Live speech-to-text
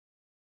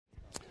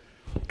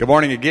Good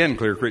morning again,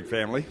 Clear Creek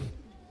family.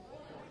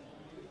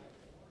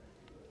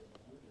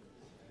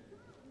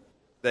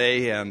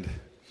 And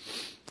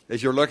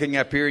as you're looking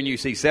up here and you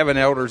see 7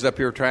 elders up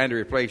here trying to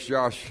replace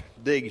Josh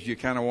Diggs, you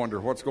kind of wonder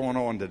what's going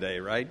on today,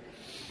 right?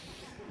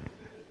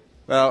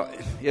 Well,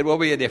 it will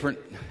be a different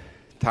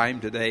time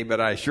today, but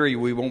I assure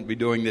you we won't be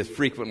doing this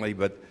frequently.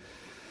 But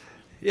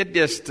it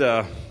just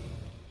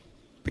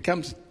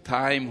becomes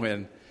time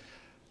when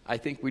I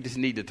think we just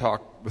need to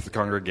talk with the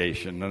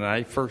congregation. And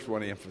I first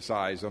want to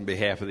emphasize on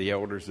behalf of the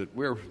elders that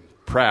we're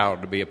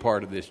proud to be a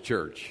part of this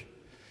church.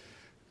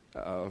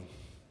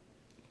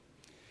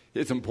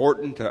 It's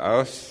important to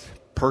us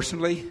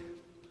personally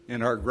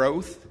in our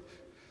growth,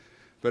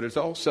 but it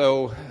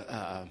also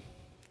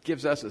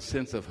gives us a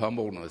sense of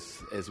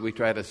humbleness as we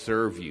try to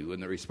serve you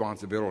and the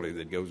responsibility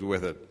that goes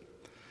with it.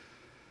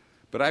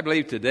 But I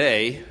believe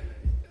today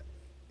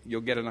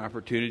you'll get an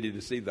opportunity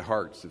to see the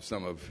hearts of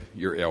some of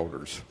your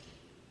elders.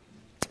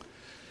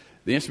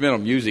 The instrumental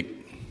music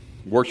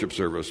worship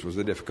service was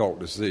a difficult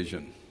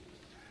decision,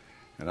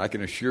 and I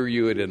can assure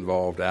you it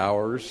involved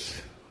hours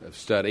of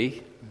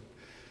study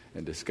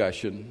and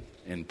discussion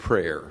and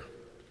prayer.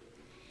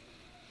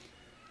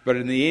 But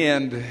in the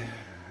end,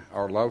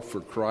 our love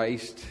for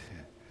Christ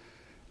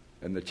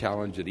and the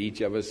challenge that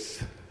each of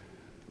us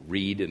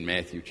read in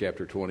Matthew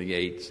chapter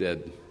 28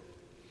 said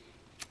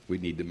we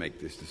need to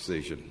make this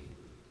decision.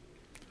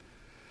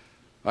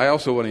 I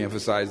also want to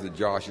emphasize that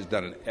Josh has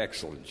done an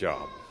excellent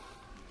job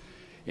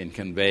in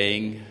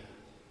conveying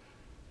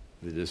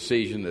the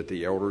decision that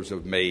the elders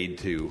have made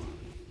to,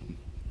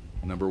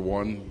 number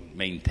one,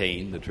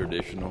 maintain the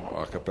traditional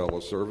a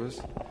cappella service,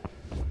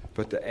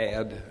 but to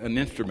add an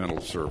instrumental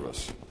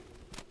service.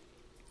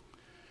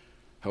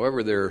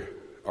 However, there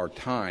are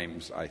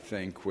times, I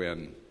think,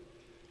 when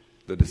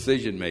the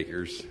decision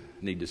makers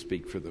need to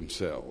speak for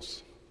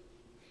themselves.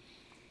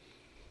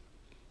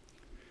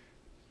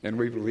 And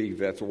we believe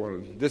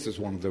this is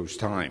one of those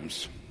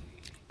times.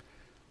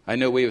 I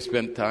know we have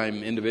spent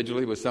time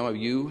individually with some of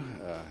you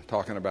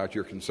talking about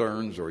your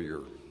concerns or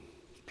your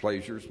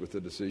pleasures with the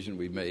decision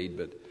we made,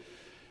 but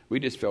we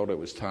just felt it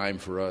was time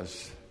for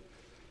us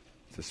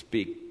to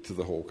speak to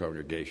the whole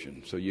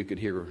congregation so you could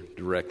hear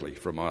directly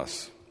from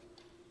us.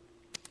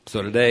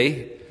 So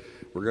today,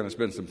 we're going to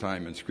spend some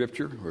time in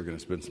Scripture, we're going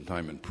to spend some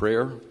time in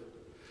prayer,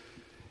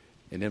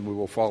 and then we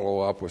will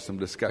follow up with some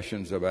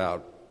discussions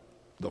about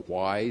the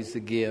whys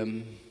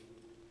again,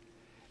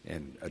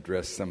 and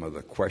address some of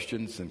the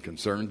questions and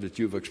concerns that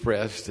you've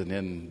expressed. And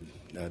then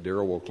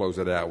Darrell will close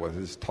it out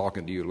with us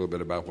talking to you a little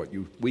bit about what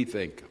we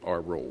think our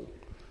role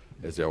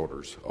as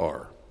elders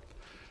are.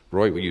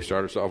 Roy, will you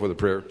start us off with a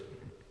prayer?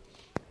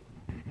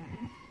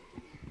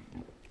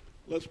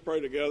 Let's pray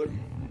together.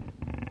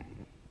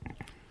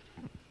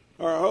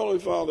 Our Holy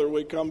Father,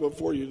 we come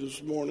before you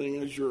this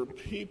morning as your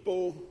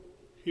people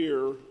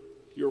here,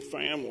 your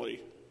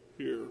family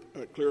here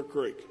at Clear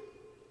Creek.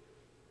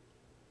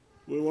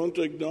 We want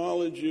to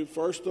acknowledge you,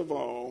 first of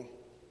all,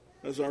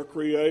 as our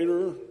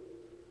Creator,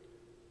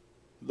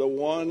 the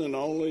one and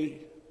only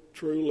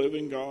true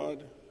living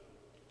God.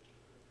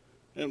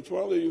 And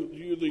Father,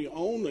 you're the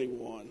only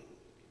one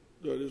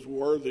that is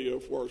worthy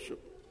of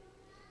worship.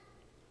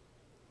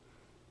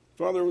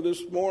 Father,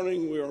 this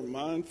morning we are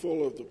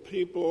mindful of the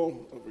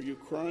people of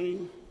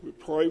Ukraine. We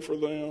pray for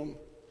them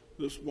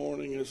this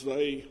morning as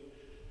they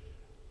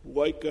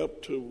wake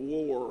up to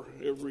war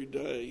every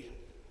day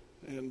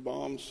and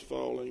bombs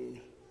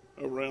falling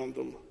around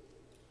them.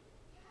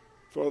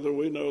 Father,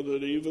 we know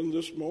that even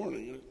this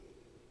morning,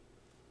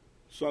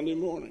 Sunday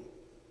morning,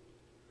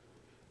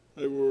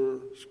 they were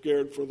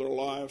scared for their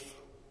life,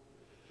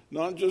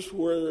 not just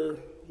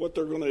what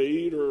they're going to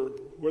eat or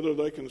whether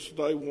they can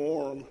stay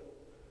warm,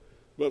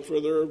 but for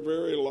their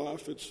very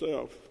life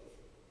itself.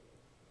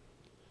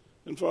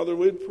 And Father,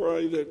 we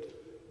pray that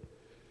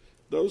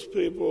those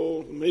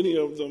people, many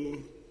of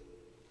them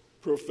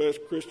profess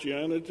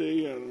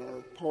Christianity and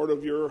are part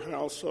of your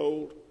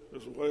household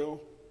as well.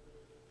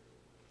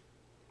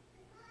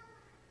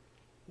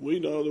 We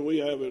know that we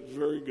have it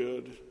very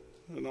good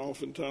and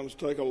oftentimes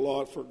take a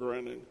lot for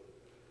granted.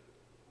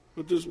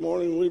 But this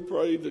morning we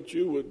pray that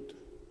you would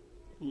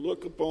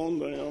look upon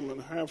them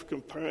and have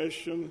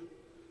compassion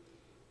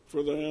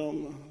for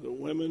them, the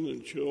women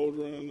and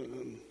children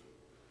and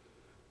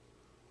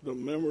the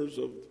members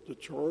of the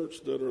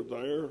church that are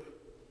there,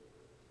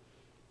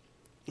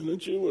 and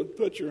that you would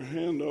put your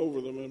hand over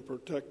them and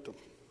protect them.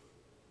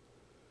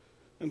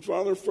 And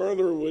Father,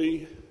 further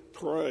we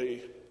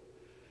pray,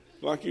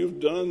 like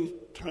you've done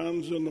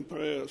times in the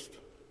past,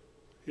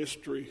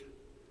 history,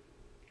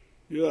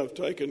 you have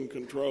taken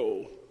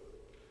control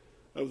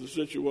of the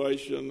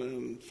situation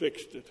and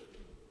fixed it.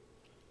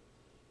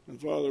 And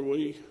Father,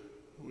 we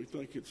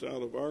think it's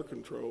out of our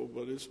control,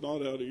 but it's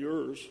not out of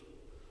yours.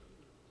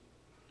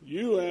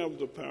 You have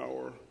the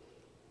power.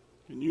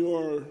 And you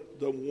are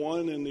the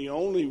one and the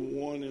only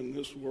one in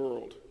this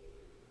world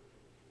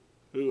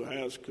who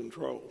has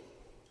control.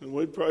 And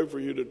we pray for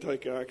you to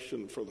take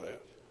action for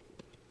that.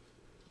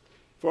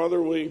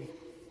 Father, we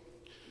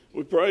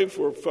pray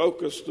for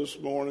focus this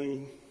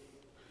morning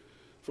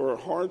for our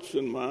hearts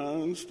and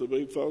minds to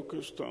be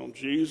focused on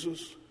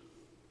Jesus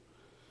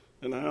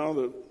and how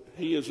that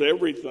He is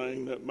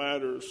everything that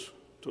matters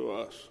to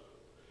us.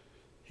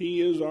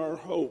 He is our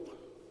hope.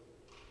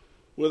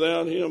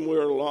 Without Him, we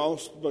are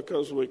lost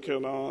because we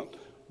cannot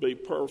be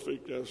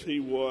perfect as He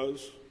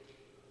was.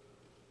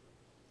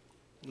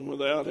 And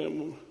without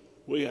Him,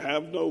 we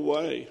have no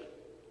way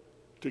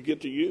to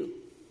get to you.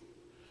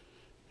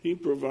 He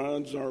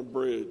provides our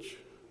bridge.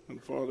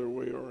 And Father,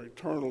 we are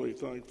eternally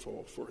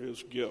thankful for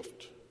His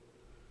gift.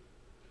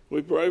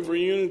 We pray for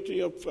unity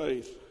of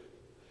faith.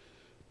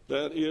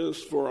 That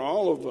is for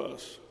all of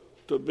us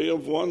to be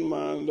of one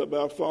mind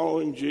about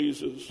following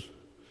Jesus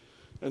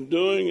and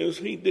doing as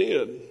He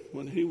did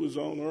when He was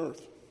on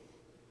earth.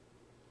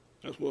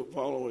 That's what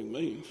following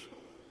means.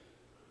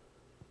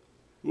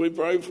 We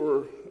pray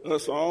for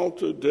us all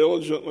to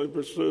diligently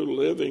pursue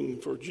living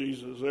for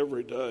Jesus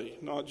every day,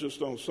 not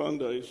just on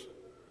Sundays.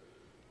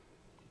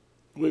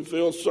 We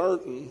feel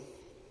certain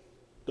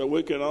that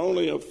we can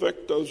only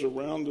affect those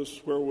around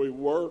us where we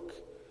work,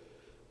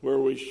 where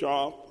we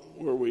shop,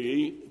 where we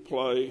eat,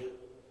 play,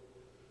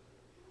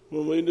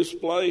 when we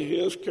display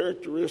His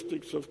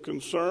characteristics of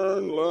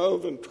concern,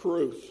 love, and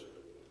truth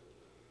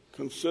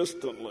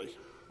consistently,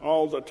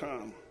 all the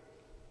time,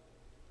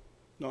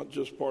 not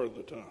just part of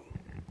the time.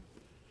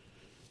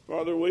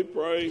 Father, we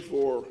pray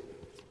for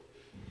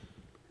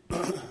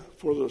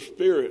the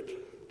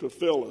Spirit to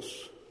fill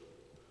us.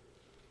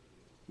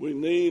 We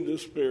need the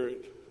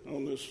Spirit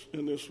in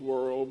this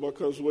world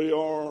because we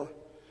are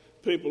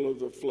people of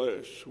the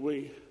flesh.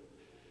 We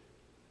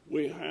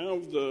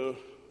have the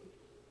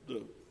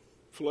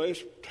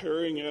flesh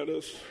tearing at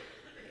us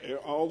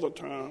all the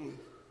time.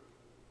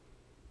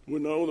 We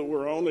know that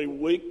we're only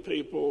weak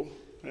people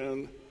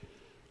and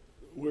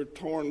we're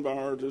torn by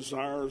our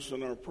desires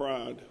and our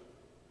pride.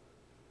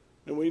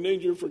 And we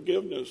need your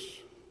forgiveness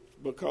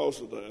because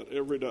of that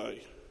every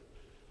day.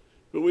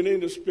 But we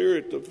need the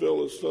Spirit to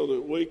fill us so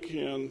that we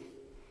can,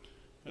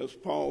 as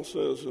Paul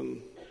says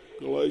in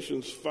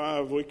Galatians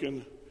 5, we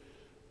can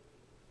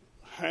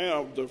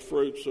have the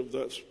fruits of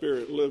that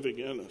Spirit living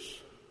in us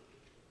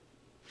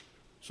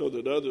so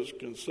that others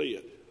can see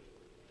it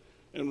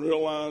and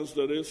realize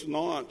that it's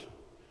not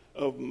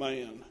of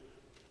man,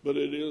 but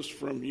it is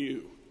from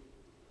you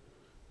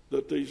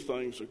that these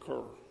things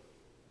occur.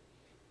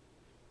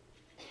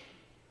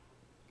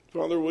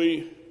 Father,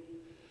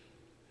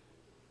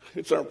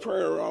 it's our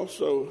prayer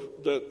also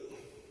that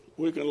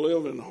we can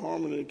live in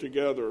harmony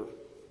together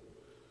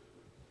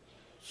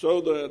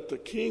so that the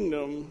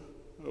kingdom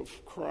of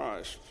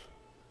Christ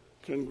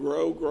can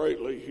grow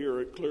greatly here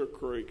at Clear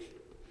Creek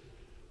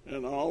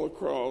and all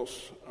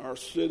across our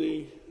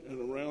city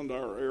and around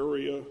our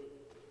area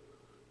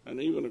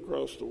and even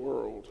across the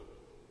world.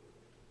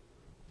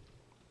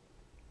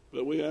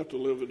 But we have to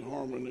live in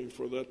harmony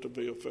for that to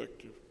be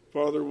effective.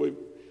 Father, we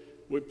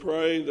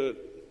pray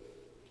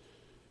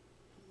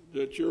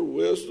that your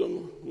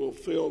wisdom will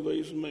fill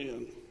these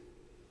men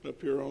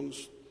up here on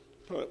this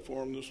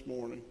platform this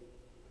morning.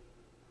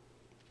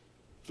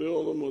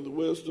 Fill them with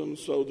wisdom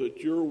so that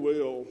your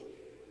will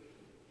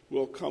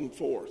come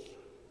forth.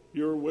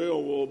 Your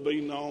will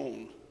be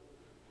known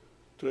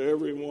to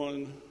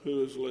everyone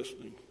who is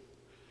listening.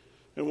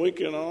 And we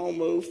can all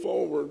move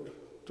forward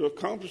to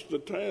accomplish the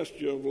task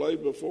you have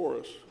laid before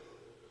us,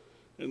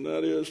 and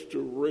that is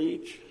to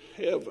reach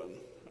heaven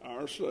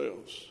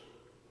ourselves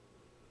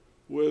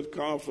with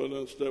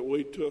confidence that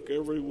we took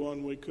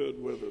everyone we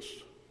could with us.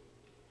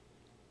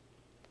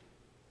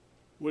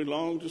 We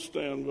long to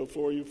stand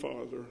before you,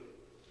 Father,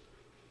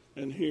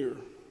 and hear,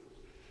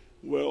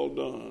 "Well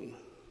done,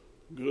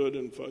 good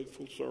and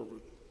faithful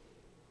servant."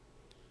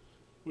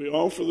 We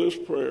offer this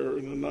prayer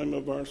in the name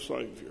of our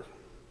Savior,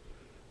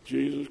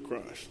 Jesus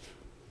Christ.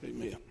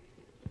 Amen.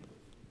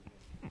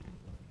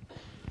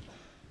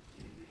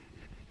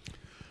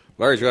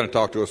 Larry's going to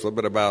talk to us a little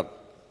bit about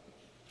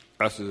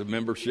us as a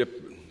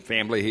membership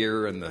family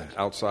here and the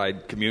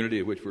outside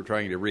community which we're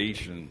trying to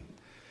reach. And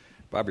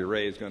Bobby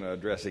Ray is going to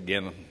address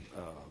again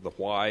the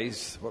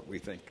whys, what we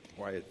think,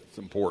 why it's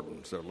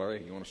important. So,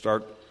 Larry, you want to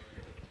start?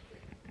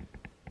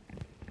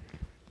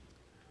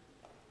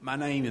 My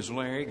name is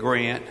Larry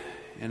Grant,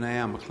 and I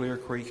am a Clear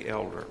Creek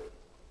elder.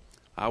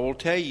 I will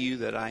tell you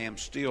that I am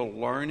still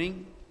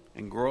learning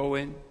and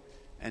growing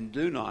and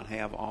do not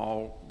have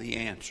all the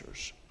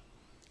answers.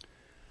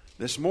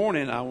 This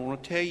morning, I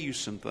want to tell you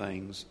some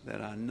things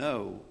that I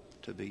know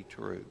to be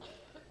true.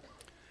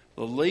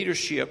 The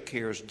leadership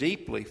cares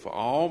deeply for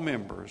all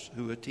members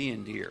who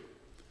attend here.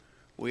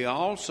 We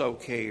also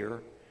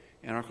care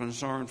and are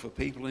concerned for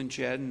people in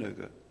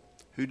Chattanooga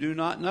who do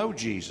not know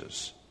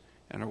Jesus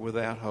and are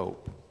without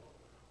hope.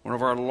 One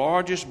of our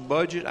largest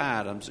budget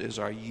items is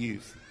our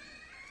youth.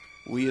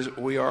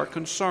 We are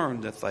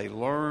concerned that they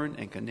learn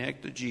and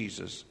connect to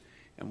Jesus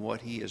and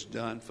what He has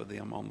done for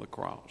them on the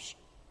cross.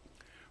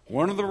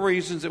 One of the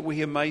reasons that we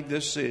have made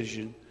this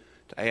decision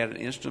to add an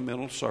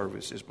instrumental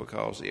service is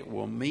because it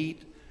will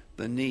meet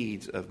the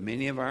needs of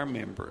many of our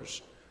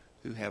members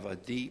who have a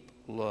deep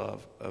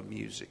love of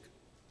music.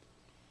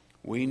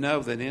 We know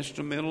that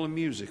instrumental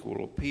music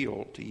will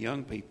appeal to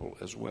young people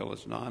as well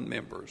as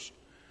non-members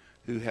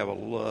who have a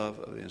love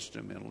of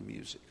instrumental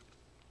music.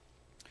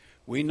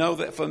 We know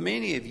that for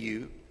many of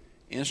you,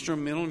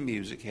 instrumental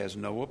music has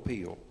no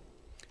appeal,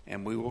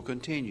 and we will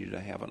continue to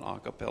have an a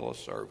cappella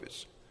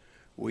service.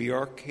 We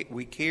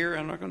care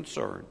and are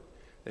concerned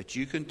that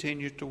you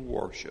continue to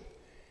worship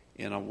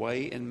in a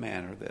way and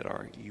manner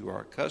that you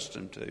are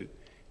accustomed to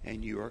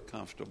and you are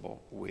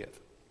comfortable with.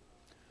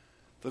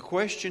 The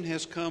question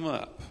has come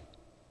up,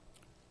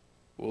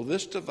 will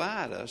this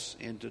divide us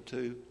into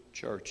two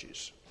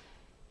churches?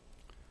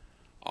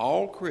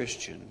 All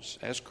Christians,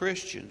 as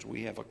Christians,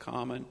 we have a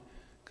common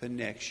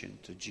connection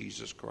to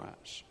Jesus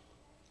Christ.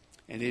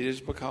 And it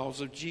is because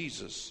of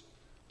Jesus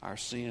our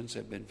sins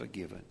have been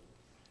forgiven,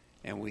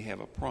 and we have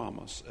a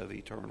promise of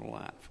eternal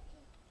life.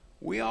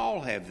 We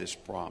all have this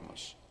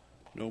promise,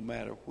 no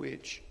matter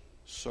which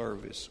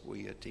service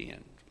we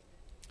attend.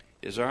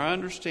 It is our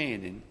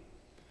understanding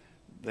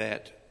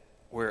that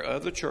where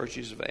other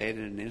churches have added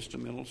an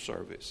instrumental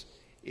service,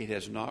 it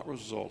has not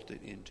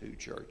resulted in two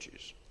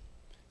churches.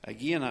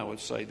 Again, I would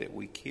say that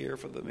we care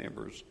for the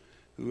members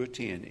who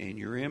attend, and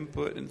your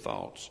input and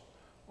thoughts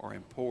are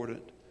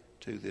important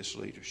to this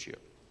leadership.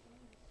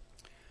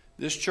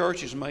 This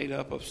church is made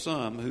up of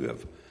some who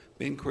have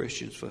been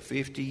Christians for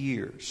 50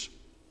 years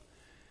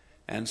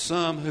and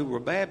some who were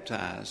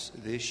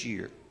baptized this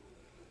year.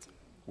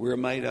 We're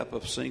made up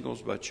of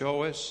singles by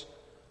choice,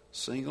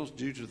 singles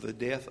due to the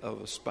death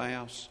of a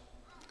spouse,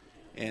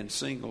 and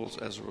singles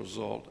as a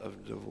result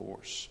of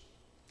divorce.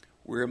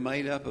 We're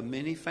made up of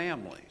many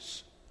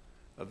families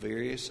of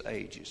various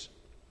ages.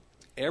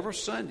 Every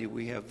Sunday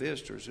we have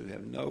visitors who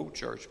have no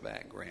church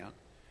background,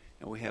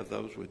 and we have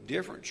those with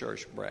different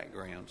church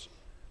backgrounds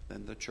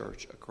than the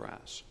Church of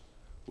Christ.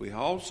 We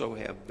also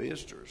have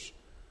visitors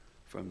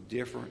from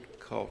different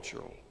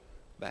cultural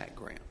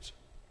backgrounds.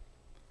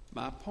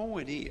 My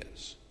point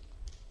is,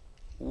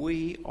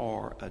 we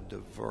are a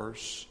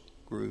diverse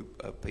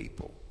group of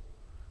people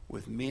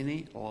with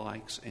many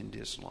likes and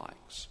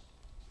dislikes.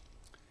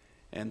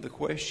 And the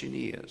question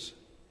is,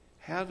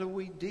 how do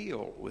we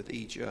deal with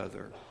each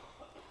other,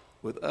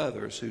 with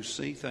others who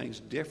see things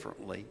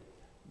differently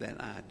than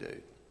I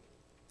do?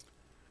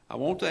 I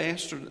want to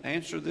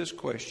answer this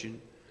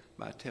question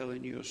by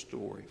telling you a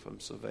story from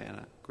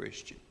Savannah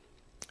Christian.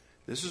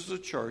 This is a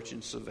church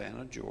in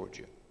Savannah,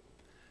 Georgia,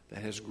 that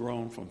has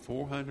grown from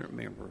 400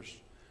 members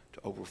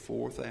to over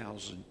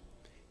 4,000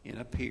 in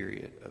a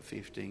period of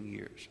 15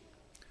 years.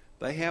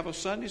 They have a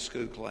Sunday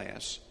school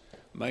class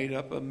made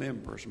up of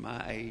members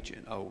my age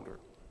and older.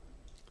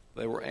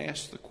 They were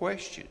asked the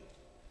question,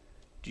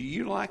 do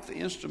you like the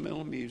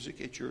instrumental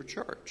music at your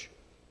church?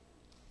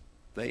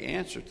 They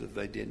answered that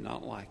they did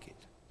not like it,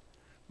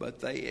 but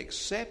they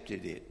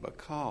accepted it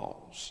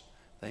because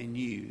they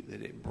knew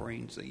that it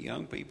brings the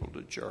young people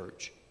to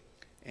church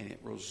and it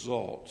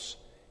results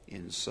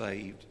in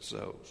saved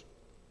souls.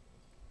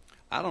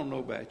 I don't know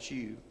about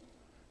you,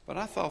 but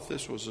I thought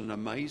this was an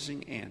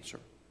amazing answer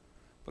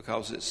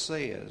because it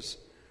says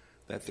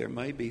that there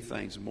may be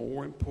things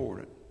more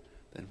important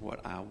than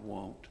what I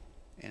want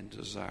and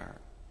desire.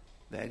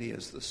 That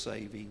is the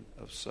saving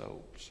of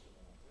souls.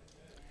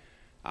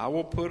 I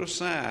will put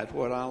aside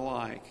what I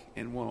like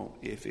and want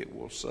if it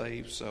will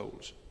save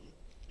souls.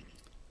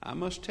 I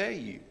must tell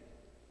you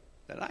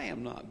that I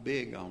am not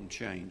big on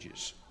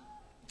changes,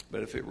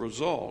 but if it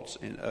results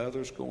in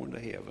others going to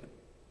heaven,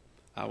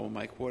 I will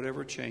make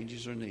whatever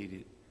changes are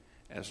needed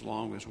as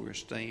long as we're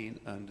staying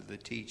under the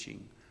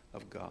teaching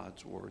of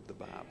God's Word, the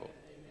Bible.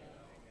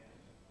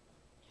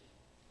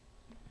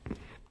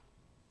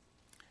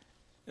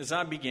 As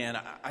I begin,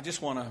 I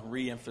just want to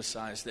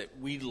reemphasize that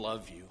we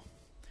love you.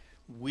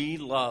 We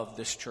love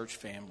this church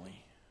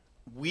family.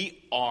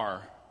 We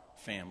are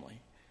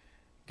family.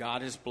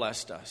 God has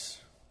blessed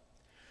us.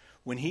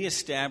 When He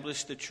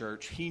established the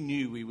church, He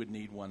knew we would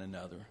need one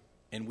another,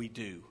 and we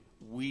do.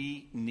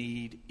 We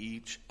need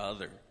each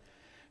other.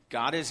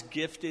 God has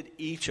gifted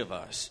each of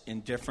us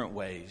in different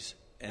ways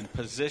and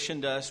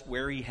positioned us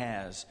where He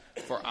has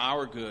for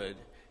our good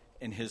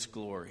and His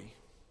glory.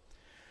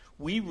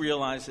 We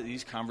realize that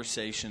these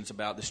conversations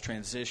about this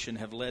transition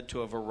have led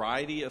to a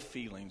variety of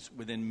feelings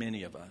within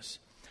many of us.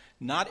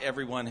 Not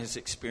everyone has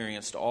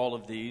experienced all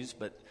of these,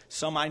 but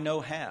some I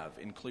know have,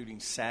 including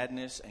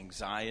sadness,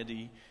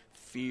 anxiety,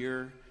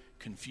 fear,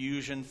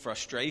 confusion,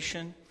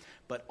 frustration,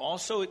 but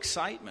also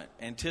excitement,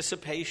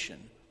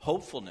 anticipation,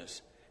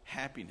 hopefulness,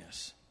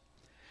 happiness.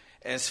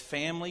 As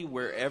family,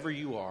 wherever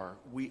you are,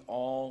 we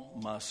all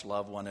must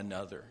love one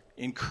another,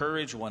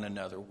 encourage one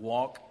another,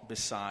 walk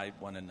beside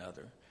one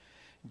another.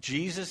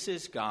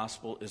 Jesus'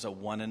 gospel is a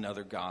one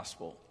another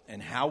gospel,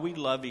 and how we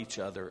love each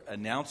other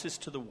announces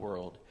to the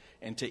world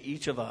and to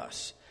each of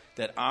us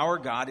that our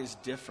God is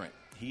different.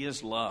 He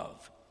is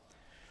love.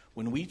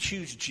 When we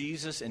choose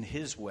Jesus and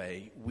His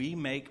way, we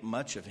make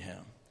much of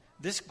Him.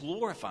 This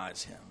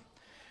glorifies Him.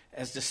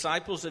 As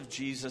disciples of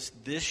Jesus,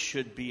 this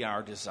should be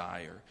our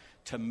desire,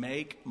 to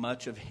make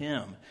much of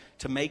Him,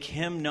 to make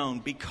Him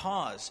known,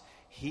 because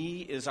He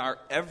is our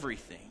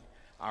everything,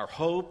 our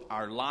hope,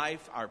 our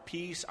life, our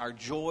peace, our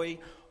joy,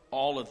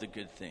 all of the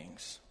good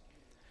things.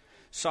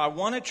 So I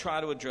want to try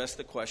to address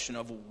the question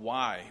of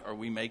why are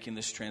we making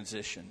this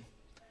transition?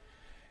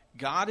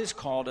 God has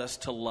called us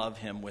to love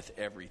him with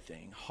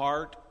everything,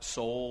 heart,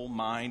 soul,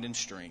 mind, and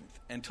strength,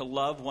 and to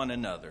love one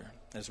another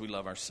as we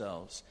love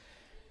ourselves.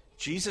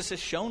 Jesus has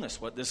shown us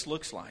what this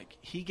looks like.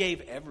 He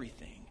gave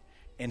everything,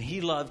 and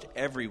he loved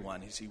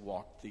everyone as he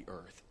walked the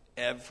earth.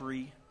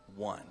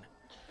 Everyone.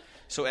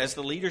 So as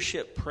the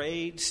leadership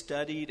prayed,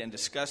 studied, and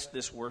discussed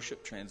this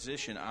worship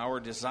transition, our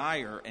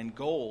desire and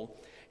goal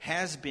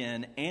has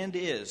been and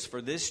is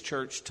for this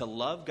church to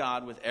love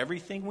God with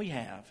everything we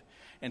have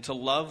and to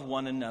love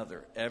one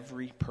another,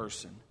 every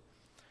person.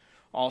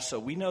 Also,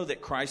 we know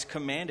that Christ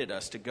commanded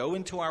us to go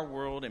into our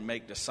world and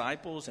make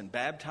disciples and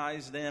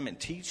baptize them and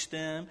teach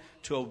them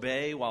to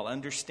obey while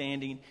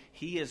understanding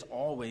he is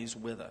always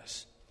with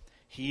us.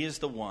 He is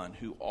the one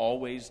who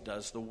always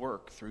does the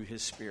work through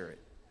his Spirit.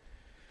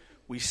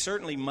 We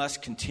certainly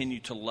must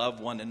continue to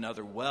love one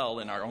another well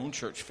in our own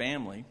church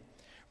family.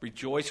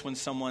 Rejoice when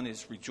someone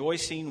is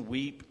rejoicing,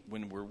 weep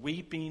when we're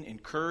weeping,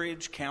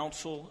 encourage,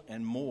 counsel,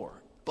 and more.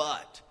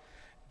 But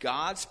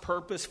God's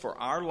purpose for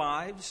our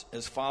lives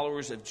as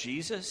followers of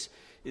Jesus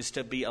is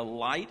to be a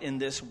light in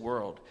this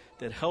world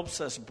that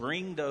helps us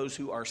bring those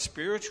who are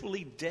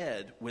spiritually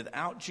dead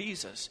without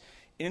Jesus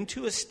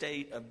into a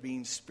state of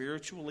being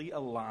spiritually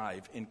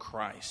alive in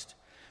Christ.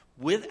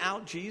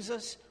 Without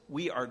Jesus,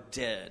 we are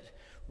dead.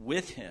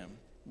 With him,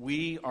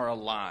 we are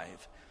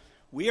alive.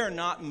 We are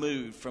not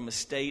moved from a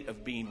state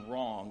of being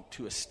wrong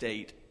to a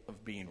state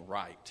of being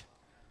right.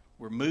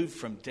 We're moved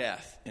from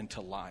death into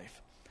life.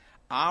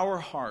 Our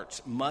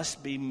hearts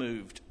must be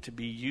moved to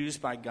be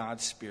used by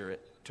God's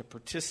Spirit to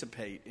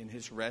participate in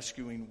his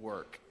rescuing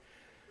work.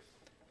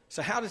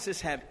 So how does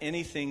this have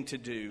anything to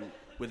do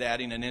with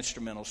adding an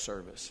instrumental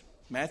service?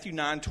 Matthew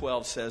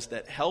 9:12 says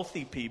that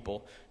healthy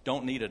people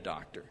don't need a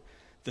doctor.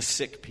 The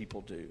sick people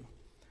do.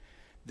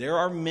 There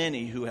are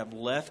many who have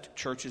left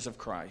churches of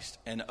Christ,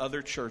 and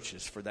other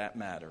churches for that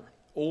matter,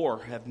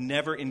 or have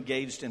never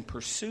engaged in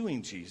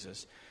pursuing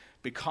Jesus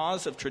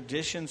because of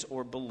traditions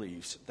or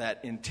beliefs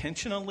that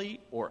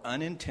intentionally or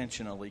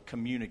unintentionally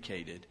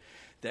communicated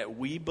that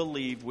we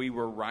believed we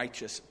were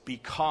righteous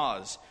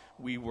because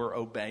we were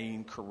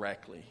obeying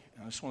correctly.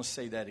 And I just want to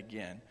say that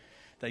again.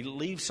 They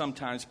leave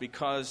sometimes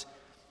because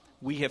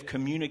we have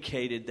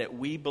communicated that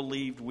we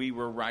believed we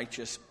were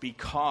righteous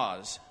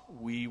because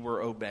we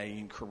were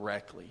obeying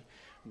correctly.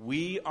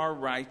 We are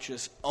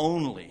righteous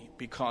only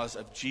because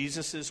of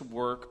Jesus'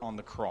 work on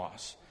the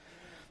cross.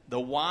 The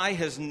why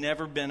has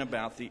never been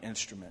about the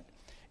instrument.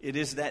 It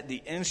is that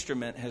the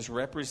instrument has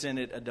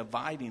represented a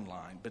dividing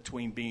line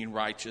between being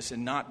righteous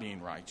and not being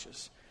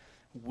righteous.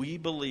 We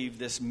believe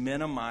this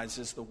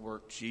minimizes the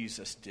work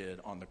Jesus did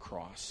on the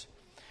cross.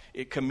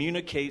 It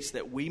communicates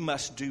that we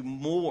must do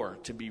more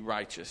to be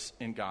righteous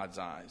in God's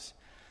eyes.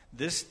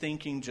 This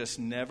thinking just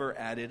never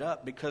added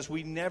up because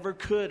we never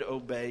could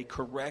obey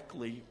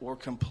correctly or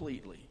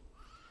completely.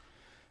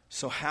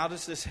 So how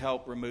does this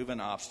help remove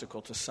an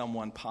obstacle to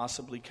someone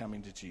possibly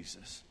coming to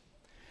Jesus?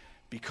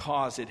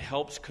 Because it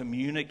helps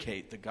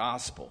communicate the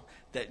gospel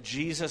that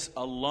Jesus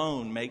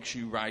alone makes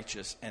you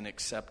righteous and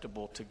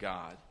acceptable to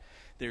God.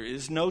 There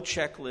is no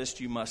checklist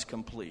you must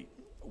complete.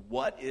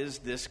 What is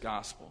this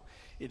gospel?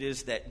 It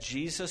is that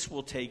Jesus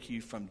will take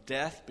you from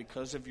death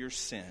because of your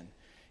sin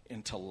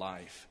into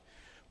life.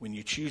 When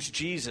you choose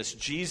Jesus,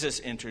 Jesus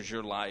enters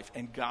your life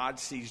and God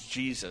sees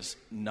Jesus,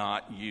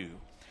 not you.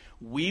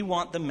 We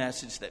want the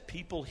message that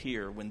people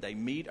hear when they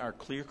meet our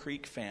Clear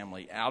Creek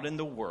family out in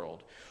the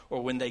world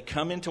or when they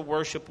come into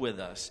worship with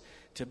us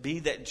to be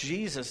that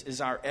Jesus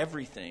is our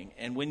everything.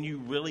 And when you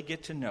really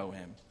get to know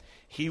him,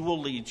 he will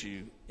lead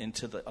you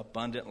into the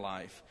abundant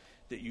life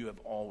that you have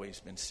always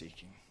been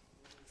seeking.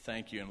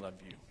 Thank you and love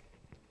you.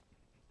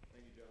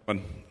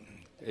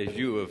 As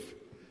you have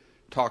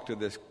talked to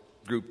this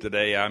group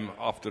today, I'm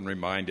often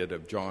reminded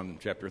of John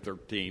chapter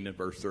 13 and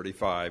verse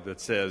 35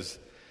 that says,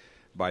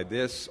 "By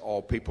this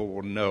all people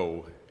will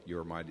know you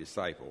are my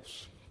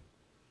disciples,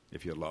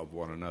 if you love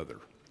one another."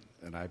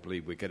 And I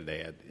believe we could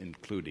add,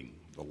 including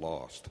the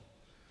lost.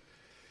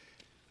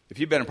 If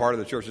you've been a part of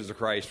the Churches of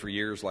Christ for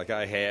years like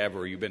I have,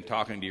 or you've been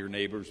talking to your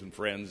neighbors and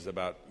friends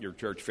about your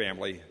church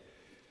family,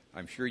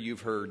 I'm sure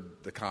you've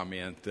heard the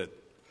comment that,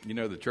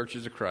 the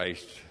Churches of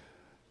Christ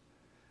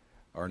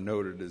are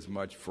noted as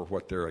much for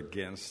what they're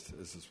against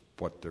as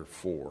what they're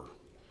for.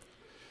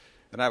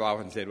 And I've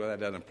often said, well,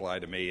 that doesn't apply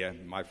to me.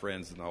 My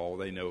friends and all,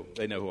 they know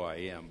who I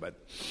am. But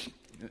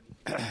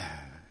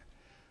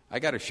I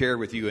got to share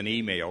with you an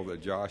email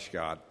that Josh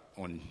got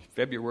on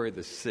February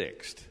the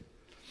 6th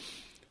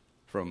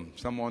from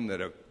someone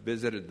that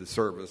visited the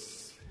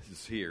service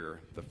here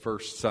the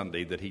first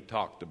Sunday that he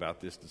talked about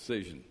this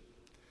decision.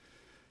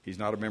 He's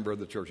not a member of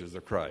the Churches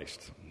of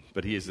Christ,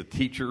 but he is a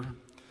teacher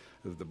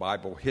of the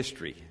Bible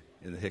history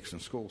in the Hickson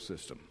school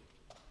system.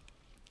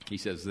 He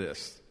says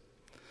this: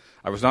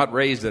 "I was not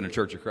raised in a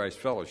Church of Christ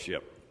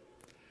fellowship.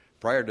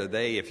 Prior to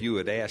today, if you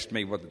had asked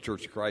me what the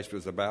Church of Christ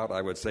was about,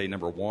 I would say,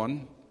 number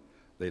one,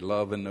 they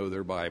love and know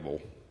their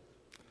Bible.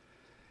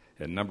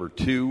 And number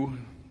 2,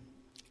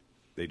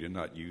 they do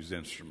not use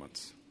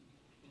instruments.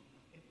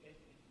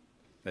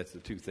 That's the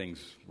 2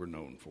 things we're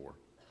known for.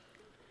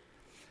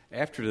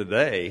 After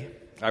today,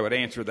 I would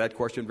answer that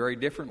question very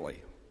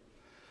differently.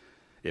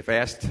 If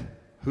asked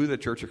who the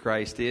Church of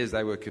Christ is,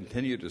 I would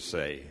continue to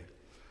say,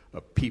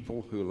 a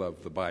people who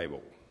love the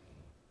Bible.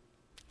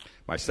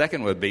 My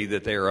second would be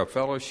that they are a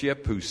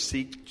fellowship who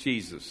seek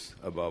Jesus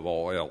above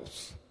all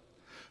else,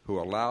 who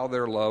allow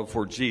their love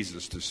for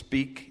Jesus to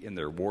speak in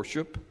their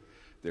worship,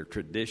 their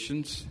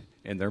traditions,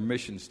 and their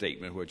mission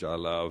statement, which I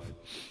love,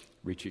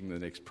 reaching the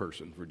next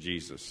person for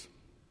Jesus.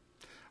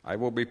 I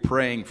will be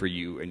praying for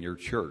you and your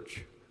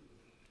church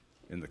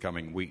in the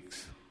coming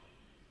weeks.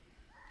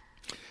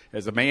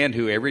 As a man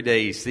who every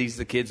day sees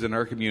the kids in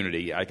our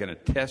community, I can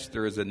attest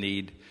there is a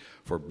need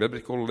for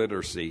biblical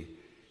literacy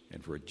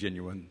and for a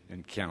genuine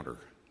encounter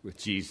with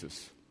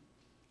Jesus.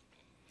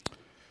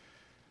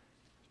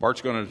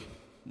 Bart's going to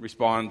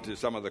respond to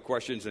some of the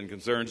questions and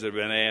concerns that have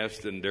been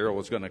asked, and Daryl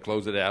is going to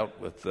close it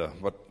out with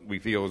what we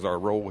feel is our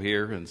role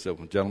here. And so,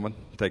 gentlemen,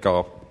 take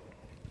off.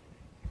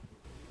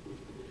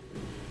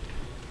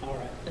 All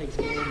right, thanks,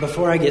 Gary.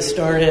 Before I get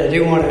started, I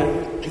do want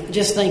to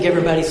just thank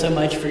everybody so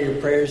much for your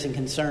prayers and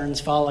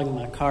concerns following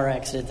my car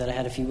accident that I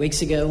had a few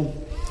weeks ago.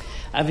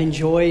 I've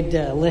enjoyed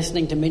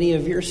listening to many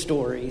of your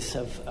stories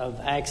of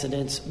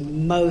accidents,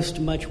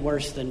 much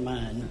worse than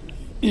mine.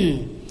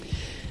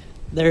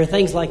 There are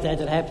things like that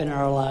happen in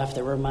our life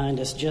that remind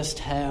us just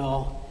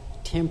how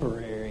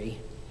temporary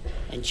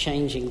and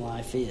changing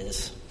life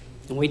is.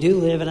 And we do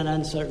live in an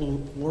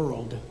uncertain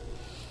world.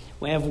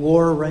 We have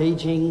war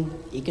raging,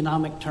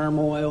 economic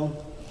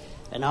turmoil,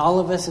 and all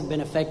of us have been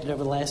affected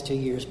over the last 2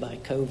 years by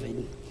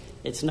COVID.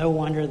 It's no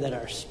wonder that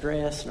our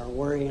stress and our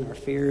worry and our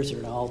fears are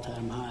at an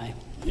all-time high.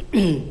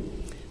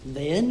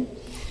 Then,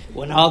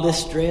 when all this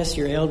stress,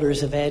 your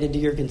elders have added to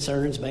your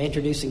concerns by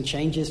introducing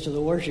changes to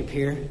the worship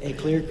here at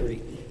Clear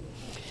Creek.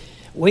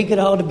 We could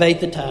all debate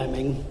the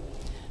timing,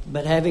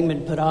 but having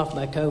been put off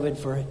by COVID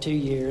for 2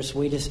 years,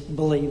 we just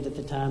believed that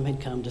the time had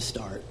come to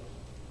start.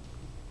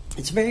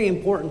 It's very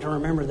important to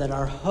remember that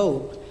our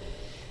hope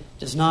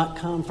does not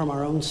come from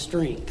our own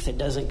strength. It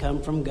doesn't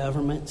come from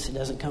governments. It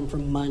doesn't come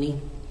from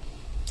money.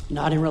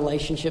 Not in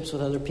relationships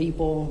with other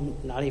people,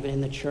 not even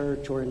in the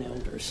church or in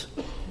elders.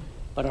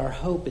 But our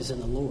hope is in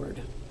the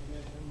Lord.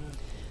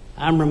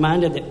 I'm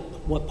reminded that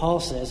what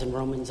Paul says in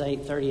Romans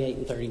 8:38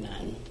 and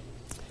 39.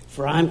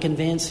 For I'm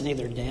convinced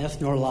neither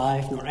death nor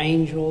life, nor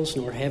angels,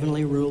 nor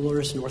heavenly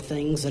rulers, nor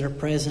things that are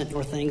present,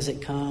 nor things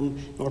that come,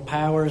 nor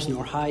powers,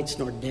 nor heights,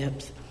 nor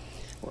depth,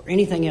 or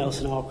anything else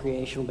in all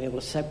creation will be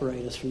able to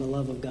separate us from the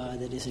love of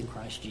God that is in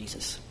Christ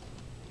Jesus.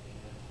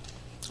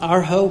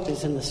 Our hope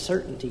is in the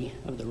certainty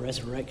of the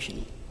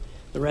resurrection.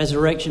 The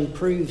resurrection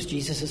proves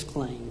Jesus'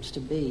 claims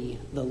to be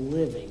the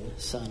living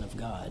Son of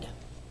God.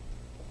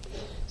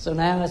 So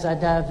now as I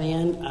dive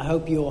in, I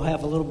hope you will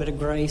have a little bit of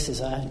grace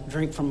as I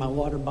drink from my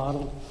water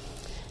bottle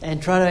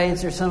and try to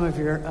answer some of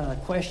your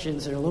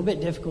questions that are a little bit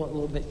difficult, a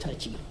little bit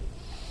touchy.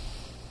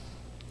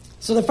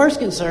 So the first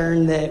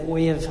concern that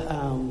we've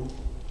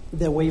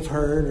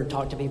heard or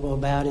talked to people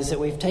about is that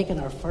we've taken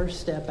our first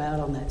step out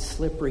on that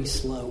slippery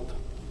slope,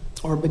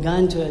 or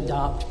begun to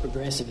adopt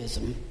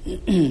progressivism.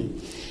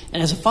 And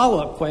as a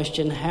follow-up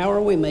question, how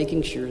are we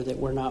making sure that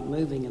we're not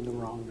moving in the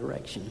wrong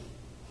direction?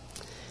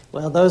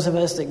 Well, those of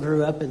us that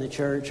grew up in the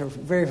church are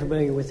very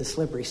familiar with the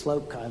slippery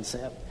slope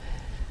concept.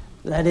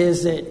 That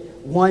is that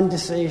one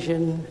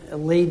decision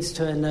leads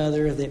to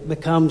another that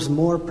becomes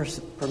more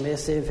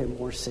permissive and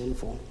more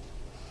sinful.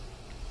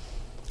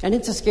 And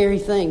it's a scary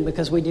thing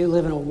because we do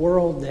live in a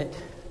world that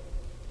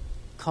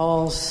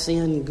calls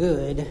sin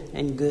good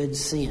and good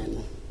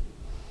sin.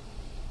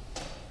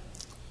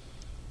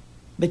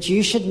 But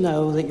you should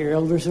know that your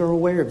elders are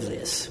aware of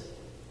this,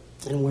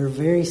 and we're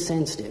very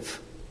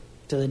sensitive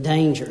to the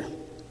danger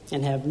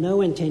and have no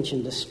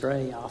intention to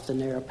stray off the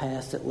narrow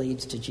path that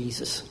leads to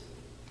Jesus.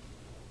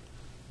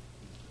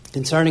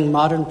 Concerning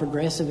modern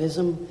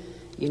progressivism,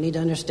 you need to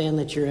understand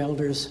that your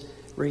elders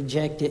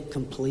reject it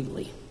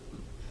completely.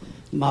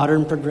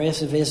 Modern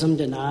progressivism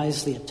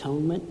denies the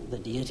atonement, the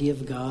deity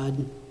of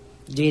God,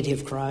 the deity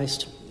of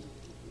Christ.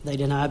 They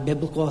deny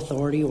biblical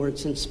authority or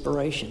its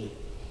inspiration.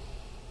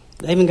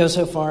 They even go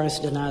so far as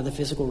to deny the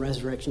physical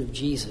resurrection of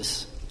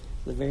Jesus,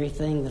 the very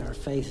thing that our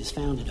faith is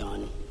founded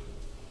on.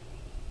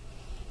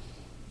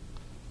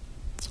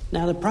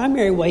 Now, the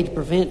primary way to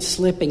prevent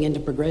slipping into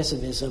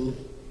progressivism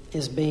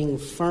is being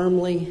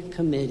firmly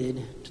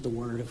committed to the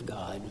Word of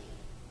God.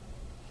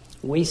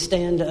 We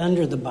stand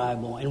under the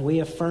Bible and we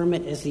affirm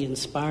it as the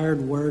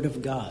inspired Word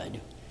of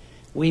God.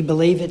 We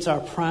believe it's our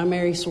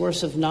primary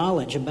source of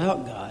knowledge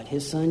about God,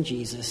 His Son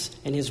Jesus,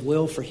 and His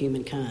will for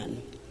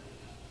humankind.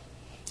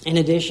 In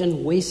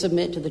addition, we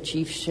submit to the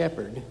chief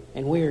shepherd,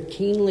 and we are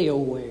keenly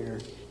aware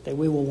that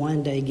we will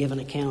one day give an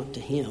account to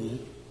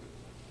him.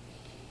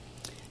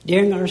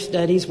 During our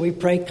studies, we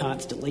pray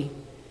constantly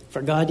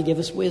for God to give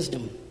us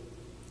wisdom.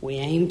 We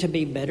aim to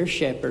be better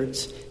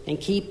shepherds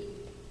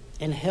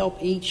and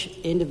help each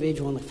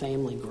individual in the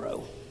family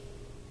grow.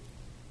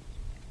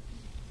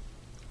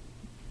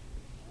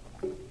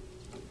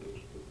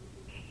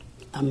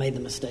 I made the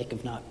mistake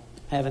of not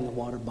having the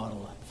water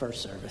bottle at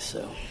first service,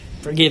 so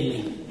forgive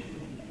me.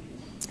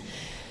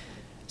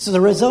 So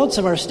the results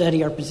of our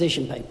study are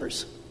position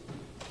papers.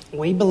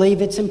 We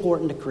believe it's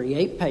important to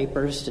create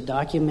papers to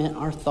document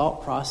our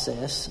thought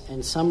process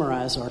and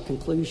summarize our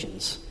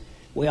conclusions.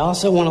 We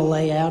also want to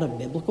lay out a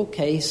biblical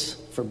case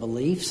for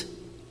beliefs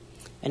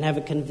and have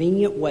a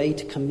convenient way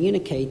to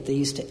communicate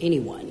these to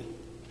anyone.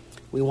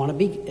 We want to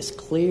be as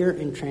clear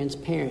and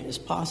transparent as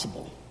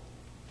possible.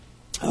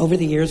 Over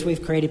the years,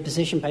 we've created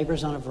position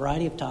papers on a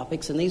variety of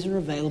topics, and these are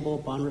available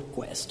upon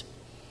request.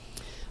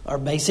 Our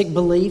basic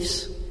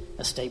beliefs,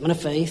 a statement of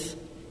faith,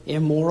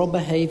 immoral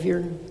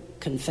behavior,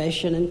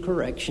 confession and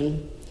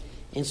correction,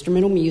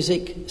 instrumental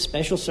music,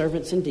 special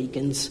servants and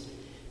deacons,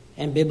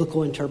 and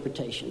biblical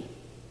interpretation.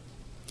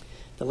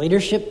 The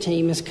leadership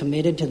team is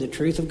committed to the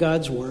truth of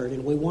God's Word,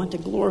 and we want to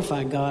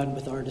glorify God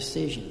with our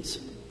decisions.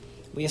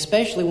 We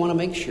especially want to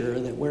make sure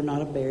that we're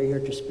not a barrier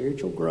to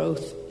spiritual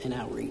growth and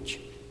outreach.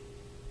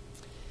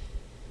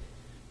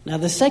 Now,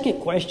 the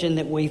second question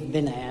that we've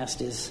been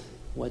asked is,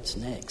 what's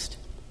next?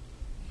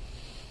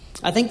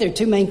 I think there are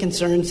two main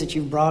concerns that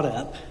you've brought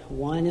up.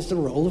 One is the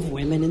role of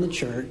women in the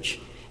church,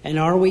 and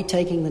are we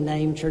taking the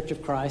name Church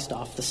of Christ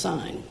off the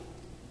sign?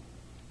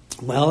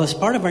 Well, as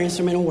part of our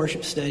instrumental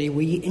worship study,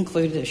 we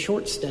included a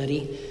short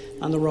study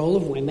on the role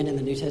of women in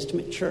the New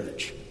Testament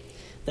church.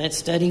 That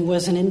study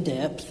wasn't in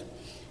depth,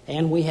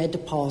 and we had to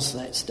pause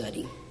that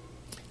study.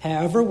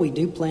 However, we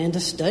do plan to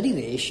study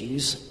the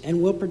issues,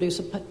 and we'll produce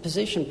a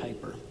position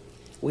paper.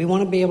 We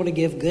want to be able to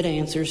give good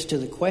answers to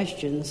the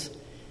questions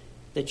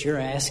that you're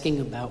asking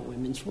about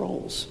women's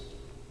roles.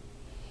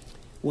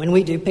 When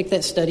we do pick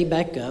that study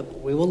back up,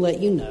 we will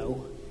let you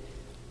know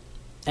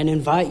and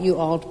invite you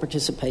all to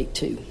participate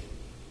too.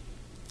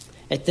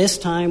 At this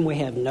time, we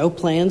have no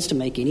plans to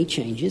make any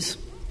changes.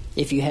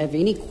 If you have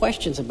any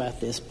questions about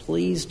this,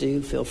 please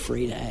do feel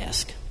free to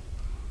ask.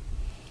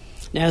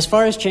 Now, as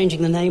far as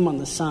changing the name on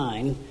the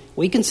sign,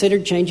 we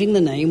considered changing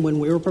the name when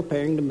we were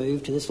preparing to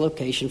move to this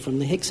location from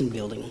the Hickson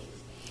building.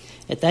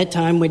 At that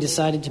time, we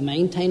decided to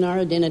maintain our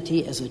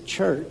identity as a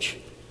church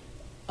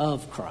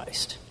of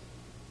Christ.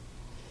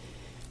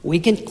 We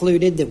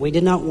concluded that we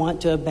did not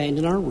want to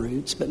abandon our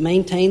roots, but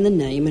maintain the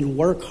name and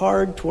work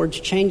hard towards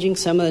changing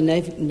some of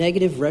the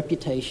negative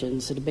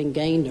reputations that have been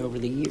gained over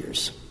the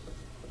years.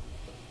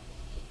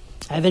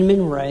 Having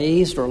been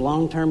raised or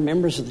long-term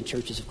members of the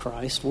Churches of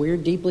Christ, we're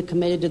deeply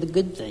committed to the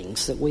good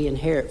things that we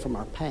inherit from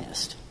our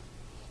past.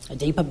 A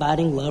deep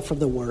abiding love for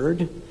the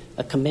Word,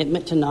 a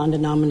commitment to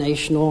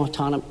non-denominational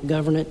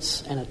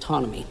governance and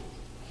autonomy.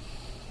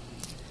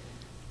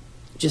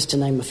 Just to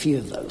name a few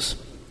of those.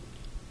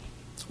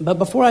 But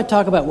before I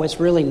talk about what's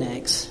really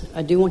next,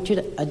 I do want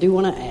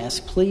to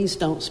ask, please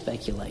don't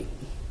speculate.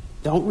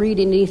 Don't read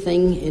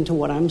anything into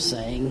what I'm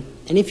saying.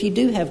 And if you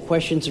do have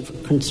questions or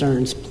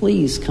concerns,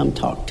 please come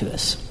talk to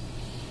us.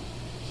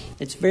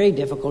 It's very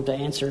difficult to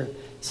answer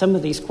some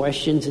of these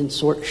questions in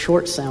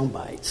short sound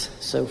bites,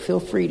 so feel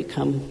free to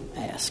come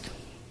ask.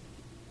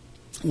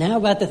 Now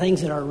about the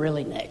things that are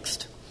really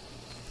next.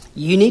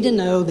 You need to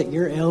know that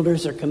your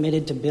elders are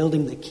committed to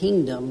building the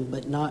kingdom,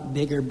 but not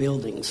bigger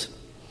buildings.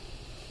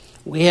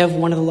 We have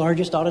one of the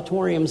largest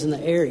auditoriums in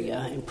the area,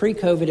 and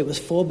pre-COVID it was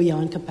full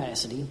beyond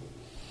capacity.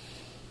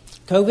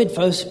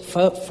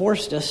 COVID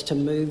forced us to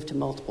move to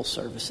multiple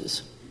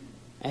services.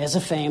 As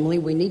a family,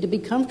 we need to be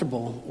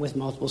comfortable with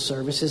multiple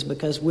services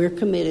because we're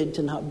committed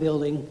to not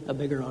building a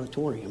bigger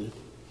auditorium.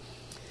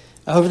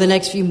 Over the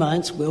next few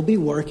months, we'll be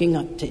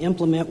working to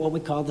implement what we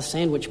call the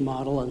sandwich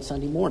model on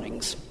Sunday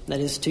mornings. That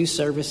is 2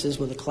 services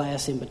with a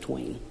class in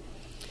between.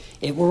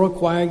 It will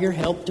require your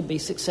help to be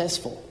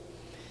successful.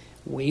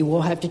 We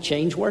will have to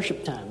change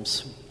worship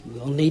times.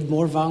 We'll need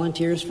more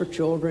volunteers for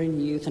children,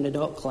 youth, and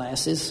adult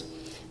classes,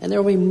 and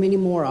there will be many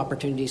more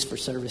opportunities for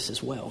service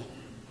as well.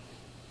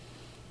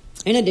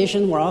 In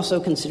addition, we're also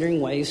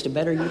considering ways to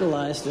better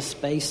utilize the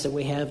space that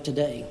we have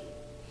today.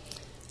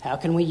 How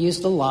can we use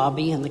the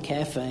lobby and the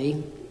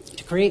cafe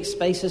to create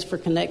spaces for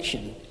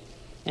connection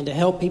and to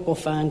help people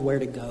find where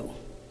to go?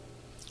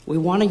 We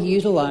want to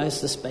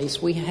utilize the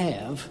space we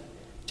have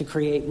to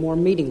create more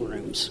meeting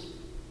rooms.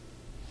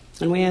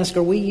 And we ask,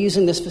 are we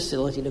using this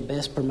facility to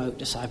best promote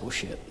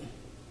discipleship?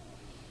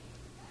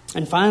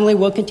 And finally,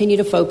 we'll continue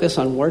to focus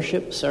on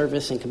worship,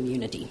 service, and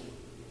community.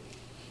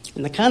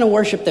 And the kind of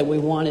worship that we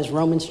want is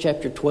Romans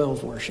chapter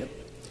 12 worship.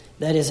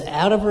 That is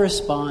out of a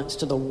response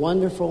to the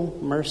wonderful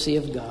mercy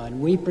of God.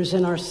 We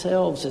present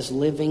ourselves as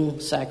living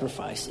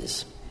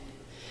sacrifices.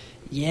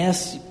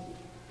 Yes,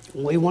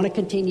 we want to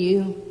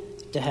continue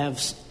to have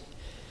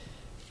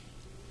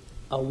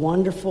a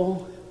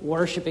wonderful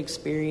worship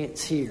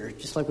experience here,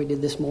 just like we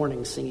did this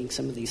morning singing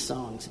some of these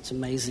songs. It's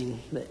amazing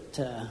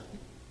that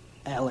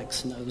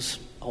Alex knows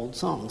old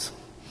songs.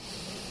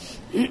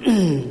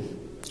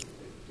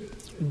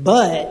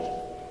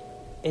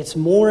 But it's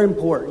more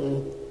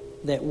important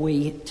that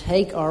we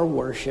take our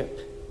worship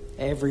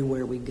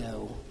everywhere we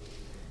go.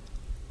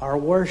 Our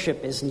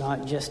worship is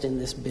not just in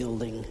this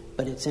building,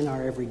 but it's in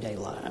our everyday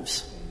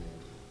lives.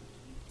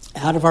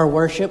 Out of our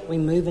worship, we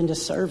move into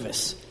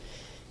service.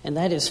 and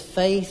that is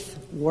faith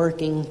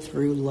working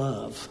through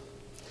love.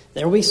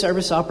 There will be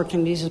service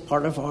opportunities as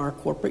part of our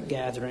corporate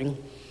gathering.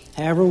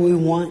 However, we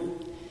want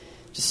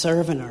to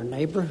serve in our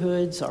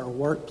neighborhoods, our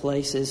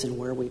workplaces, and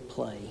where we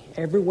play.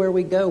 Everywhere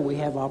we go, we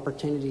have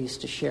opportunities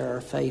to share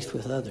our faith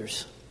with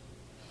others.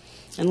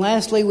 And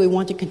lastly, we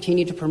want to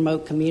continue to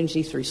promote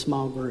community through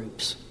small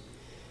groups.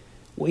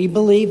 We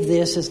believe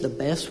this is the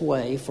best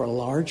way for a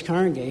large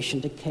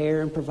congregation to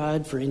care and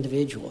provide for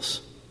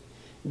individuals.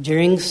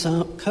 During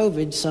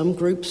COVID, some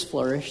groups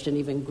flourished and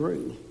even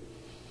grew.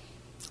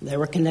 There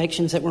were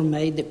connections that were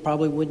made that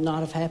probably would not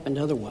have happened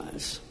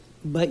otherwise.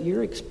 But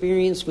your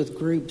experience with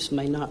groups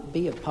may not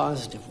be a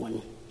positive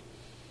one.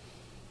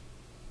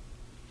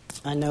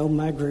 I know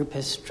my group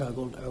has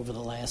struggled over the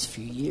last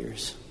few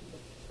years.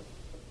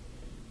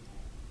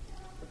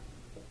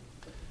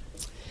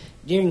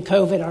 During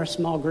COVID, our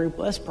small group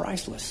was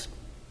priceless.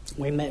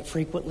 We met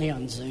frequently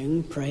on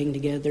Zoom, praying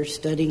together,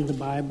 studying the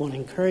Bible, and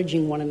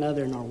encouraging one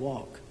another in our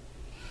walk.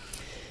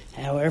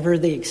 However,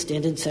 the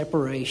extended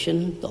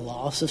separation, the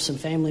loss of some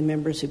family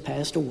members who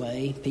passed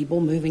away,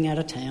 people moving out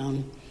of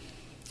town,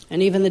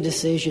 and even the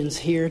decisions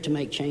here to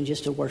make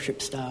changes to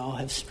worship style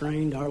have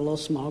strained our little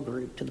small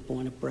group to the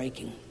point of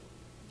breaking.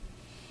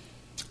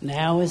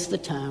 Now is the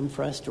time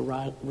for us to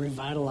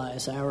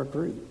revitalize our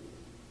group.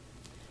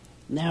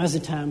 Now is the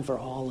time for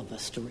all of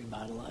us to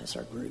revitalize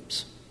our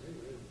groups.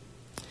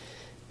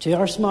 To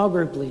our small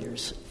group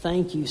leaders,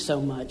 thank you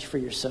so much for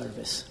your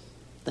service.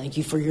 Thank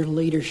you for your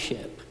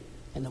leadership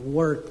and the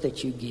work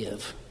that you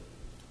give.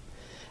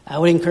 I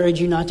would encourage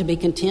you not to be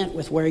content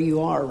with where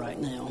you are right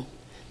now,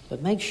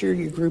 but make sure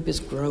your group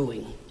is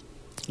growing.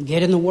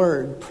 Get in the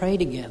Word, pray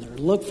together,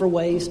 look for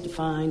ways to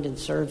find and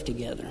serve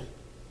together.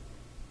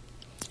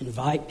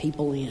 Invite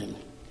people in.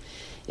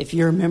 If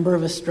you're a member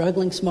of a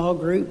struggling small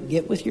group,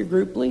 get with your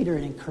group leader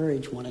and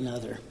encourage one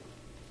another.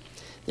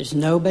 There's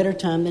no better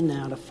time than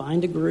now to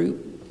find a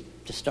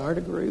group, to start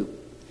a group,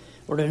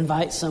 or to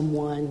invite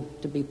someone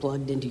to be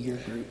plugged into your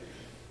group.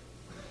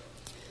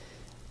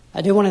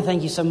 I do want to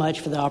thank you so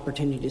much for the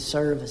opportunity to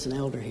serve as an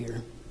elder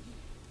here.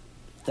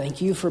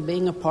 Thank you for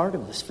being a part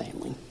of this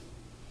family.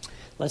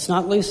 Let's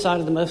not lose sight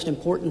of the most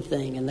important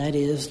thing, and that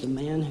is the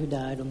man who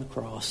died on the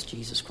cross,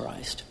 Jesus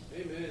Christ.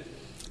 Amen.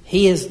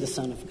 He is the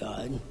Son of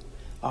God,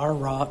 our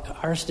rock,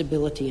 our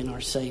stability, and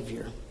our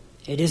Savior.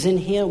 It is in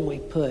Him we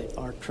put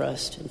our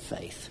trust and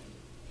faith.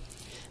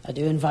 I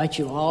do invite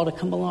you all to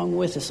come along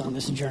with us on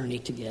this journey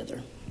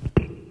together.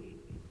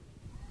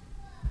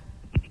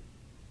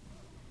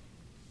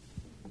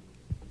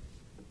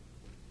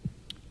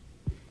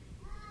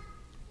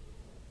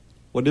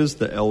 What is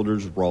the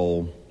elder's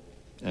role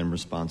and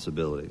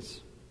responsibilities?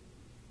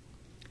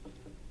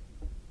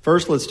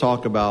 First, let's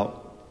talk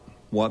about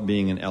what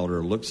being an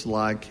elder looks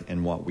like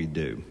and what we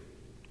do.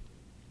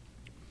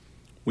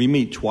 We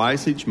meet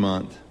twice each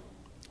month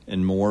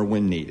and more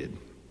when needed.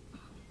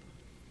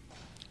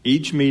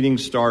 Each meeting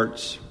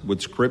starts with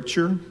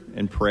scripture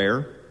and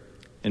prayer,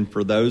 and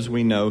for those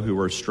we know who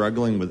are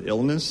struggling with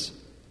illness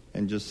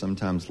and just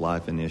sometimes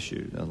life in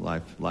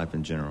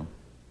general.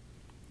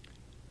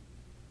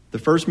 The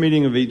first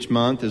meeting of each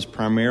month is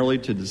primarily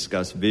to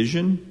discuss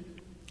vision,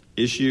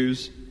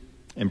 issues,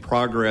 and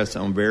progress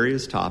on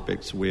various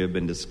topics we have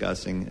been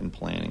discussing and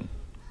planning.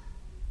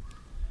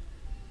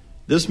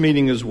 This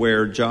meeting is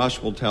where Josh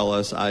will tell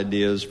us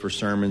ideas for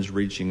sermons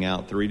reaching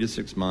out 3 to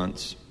 6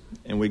 months,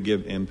 and we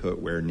give input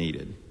where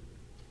needed.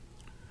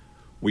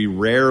 We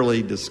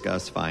rarely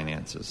discuss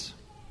finances.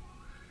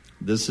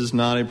 This is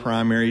not a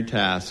primary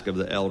task of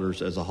the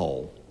elders as a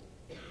whole.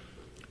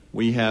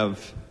 We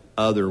have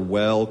other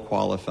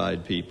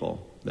well-qualified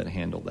people that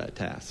handle that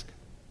task.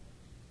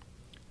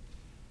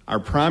 Our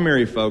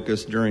primary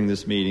focus during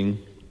this meeting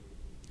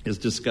is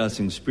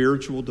discussing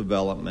spiritual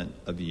development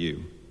of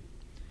you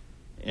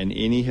and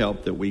any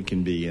help that we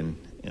can be in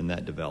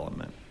that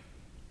development.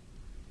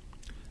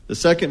 The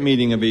second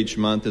meeting of each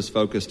month is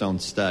focused on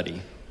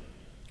study.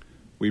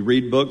 We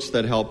read books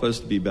that help us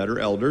to be better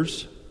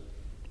elders,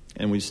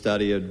 and we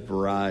study a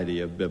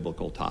variety of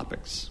biblical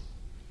topics.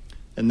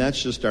 And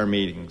that's just our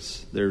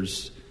meetings.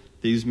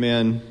 These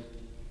men,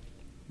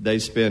 they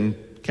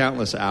spend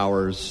countless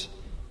hours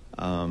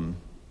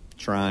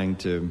trying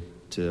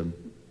to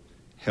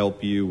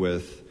help you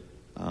with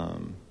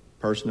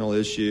personal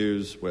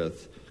issues,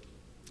 with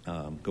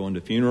going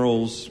to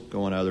funerals,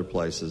 going to other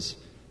places.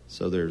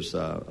 So there's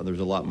a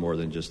lot more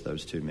than just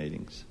those 2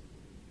 meetings.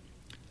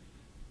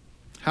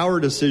 How are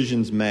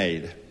decisions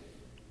made?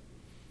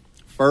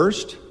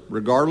 First,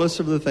 regardless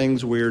of the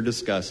things we are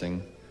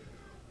discussing,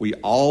 we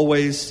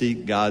always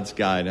seek God's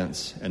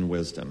guidance and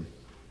wisdom.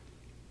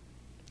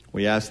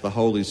 We ask the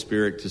Holy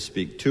Spirit to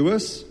speak to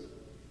us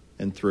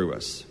and through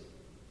us.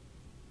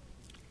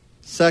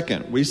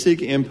 Second, we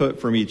seek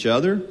input from each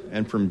other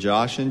and from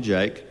Josh and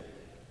Jake,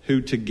 who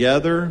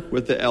together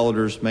with the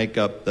elders make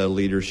up the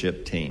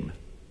leadership team.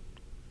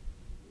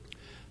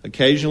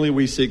 Occasionally,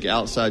 we seek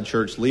outside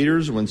church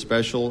leaders when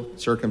special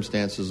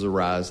circumstances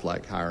arise,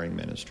 like hiring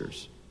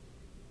ministers.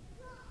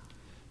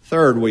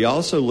 Third, we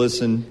also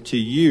listen to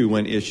you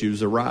when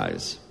issues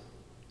arise.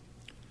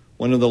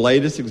 One of the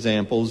latest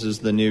examples is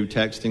the new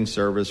texting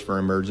service for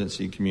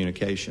emergency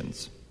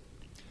communications.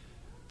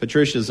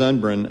 Patricia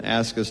Zunbrun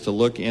asked us to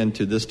look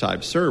into this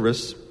type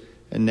service,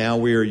 and now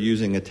we are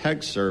using a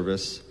text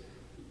service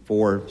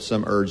for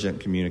some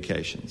urgent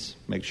communications.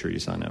 Make sure you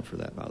sign up for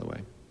that, by the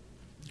way.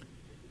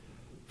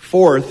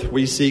 Fourth,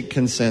 we seek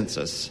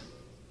consensus.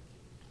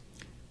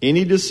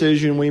 Any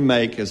decision we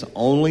make is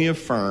only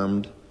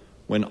affirmed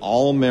when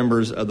all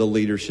members of the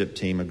leadership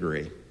team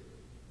agree.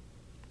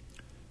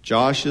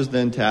 Josh is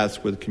then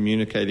tasked with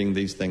communicating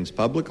these things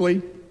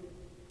publicly,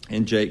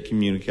 and Jake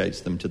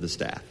communicates them to the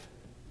staff.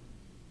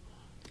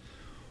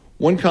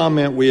 One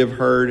comment we have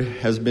heard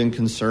has been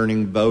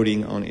concerning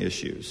voting on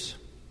issues.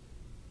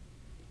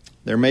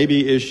 There may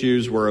be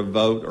issues where a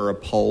vote or a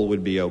poll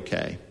would be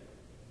okay.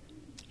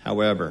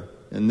 However,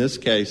 in this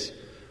case,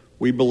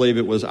 we believe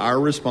it was our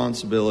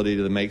responsibility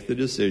to make the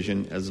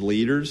decision as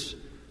leaders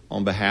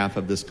on behalf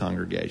of this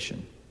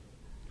congregation.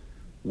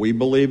 We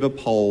believe a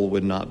poll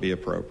would not be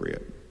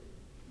appropriate.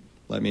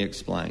 Let me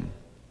explain.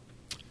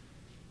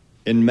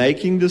 In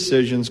making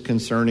decisions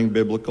concerning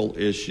biblical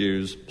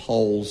issues,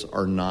 polls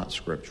are not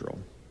scriptural.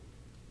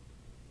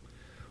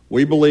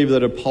 We believe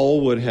that a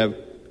poll would have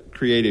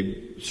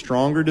created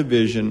stronger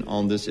division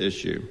on this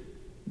issue.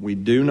 We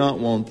do not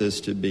want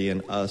this to be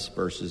an us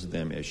versus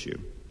them issue.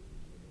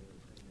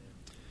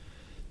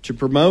 To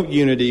promote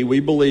unity,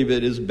 we believe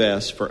it is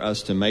best for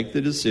us to make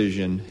the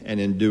decision, and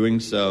in doing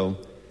so,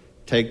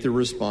 take the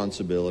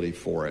responsibility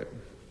for it.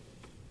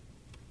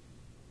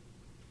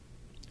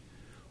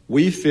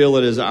 We feel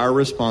it is our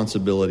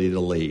responsibility to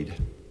lead.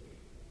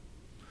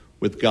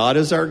 With God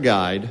as our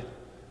guide,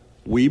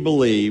 we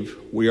believe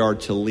we are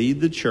to lead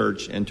the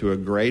church into a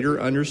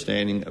greater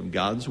understanding of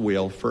God's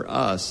will for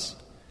us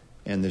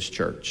and this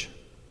church.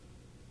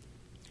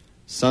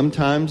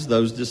 Sometimes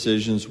those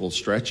decisions will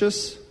stretch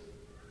us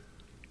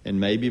and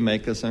maybe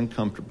make us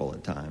uncomfortable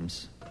at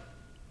times,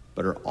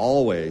 but are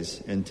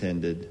always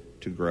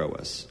intended to grow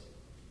us.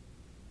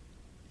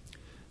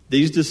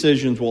 These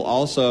decisions will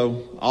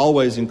also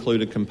always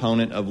include a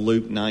component of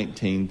Luke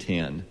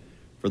 19:10,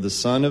 for the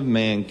Son of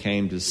Man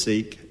came to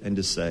seek and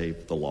to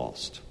save the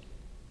lost.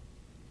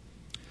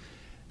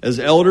 As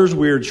elders,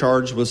 we are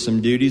charged with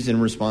some duties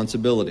and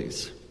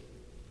responsibilities.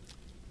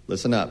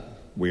 Listen up.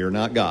 We are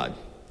not God.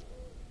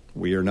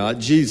 We are not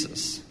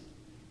Jesus.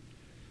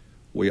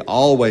 We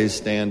always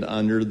stand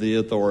under the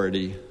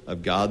authority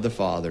of God the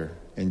Father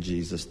and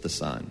Jesus the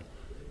Son.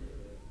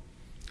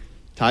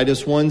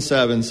 Titus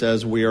 1:7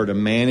 says we are to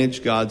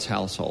manage God's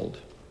household.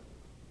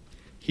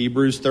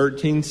 Hebrews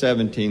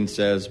 13:17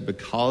 says,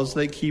 because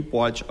they keep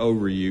watch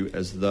over you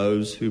as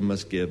those who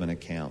must give an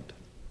account.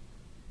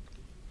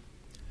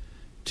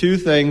 Two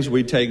things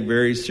we take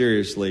very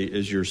seriously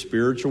is your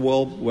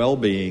spiritual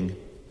well-being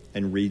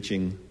and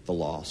reaching the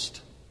lost.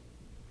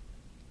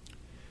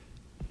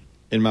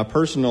 In my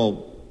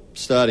personal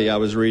study, I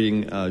was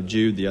reading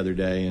Jude the other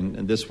day,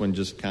 and this one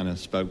just kind of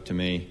spoke to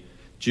me.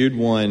 Jude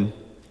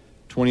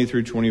 1:20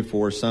 through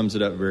 24 sums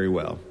it up very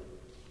well.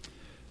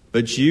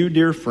 But you,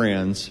 dear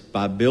friends,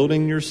 by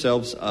building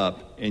yourselves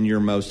up in your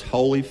most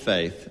holy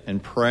faith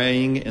and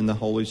praying in the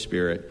Holy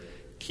Spirit,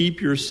 keep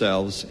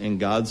yourselves in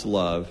God's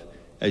love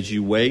as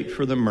you wait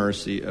for the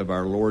mercy of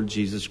our Lord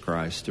Jesus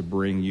Christ to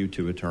bring you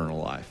to eternal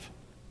life.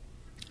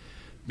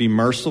 Be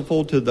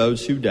merciful to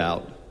those who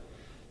doubt.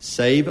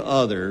 Save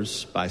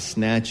others by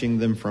snatching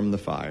them from the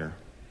fire.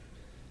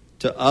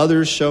 To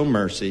others show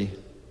mercy,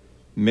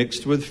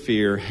 mixed with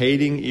fear,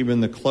 hating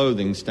even the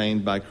clothing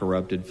stained by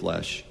corrupted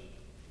flesh.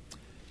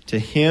 To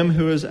him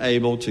who is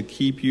able to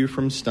keep you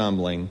from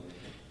stumbling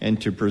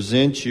and to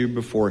present you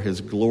before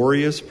his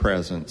glorious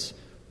presence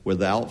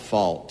without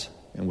fault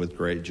and with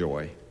great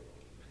joy.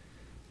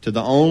 To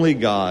the only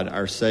God,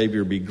 our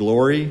Savior, be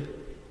glory,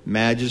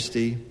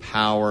 majesty,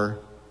 power,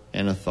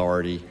 and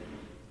authority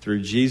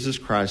through Jesus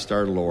Christ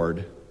our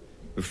Lord,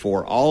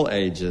 before all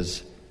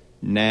ages,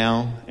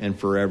 now and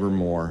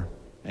forevermore.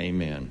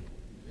 Amen.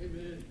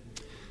 Amen.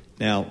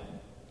 Now,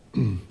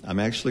 I'm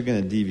actually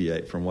going to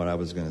deviate from what I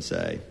was going to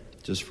say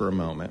just for a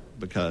moment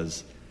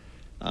because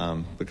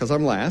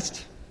I'm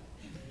last,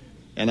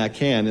 and I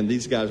can, and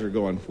these guys are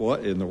going,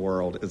 what in the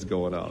world is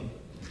going on?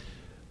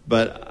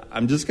 But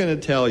I'm just going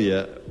to tell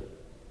you,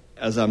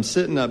 as I'm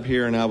sitting up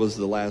here and I was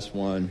the last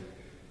one,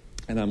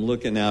 and I'm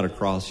looking out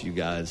across you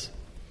guys,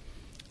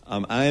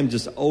 I am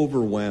just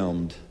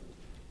overwhelmed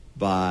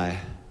by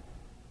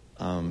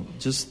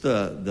just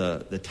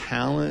the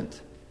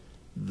talent.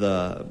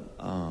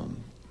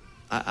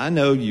 I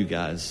know you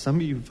guys. Some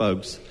of you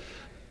folks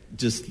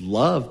just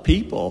love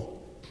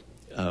people.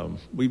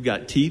 We've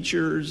got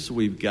teachers.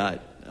 We've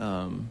got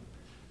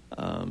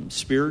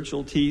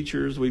spiritual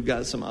teachers. We've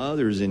got some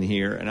others in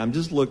here, and I'm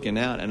just looking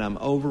out, and I'm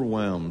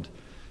overwhelmed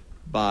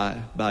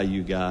by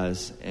you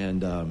guys.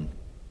 And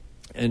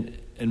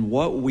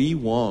what we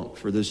want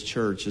for this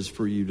church is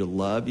for you to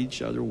love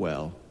each other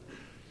well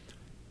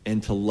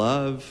and to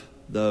love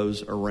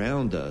those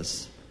around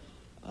us,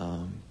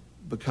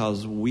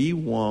 because we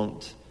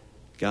want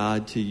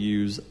God to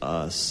use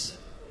us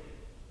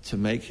to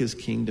make his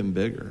kingdom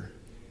bigger.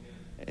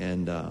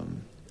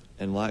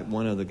 and like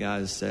one of the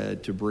guys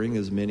said, to bring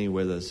as many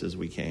with us as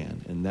we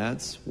can. And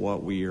that's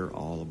what we are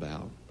all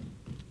about.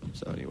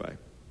 So anyway,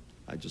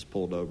 I just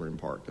pulled over and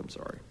parked. I'm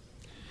sorry.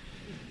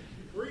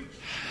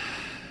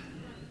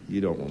 You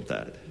don't want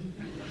that.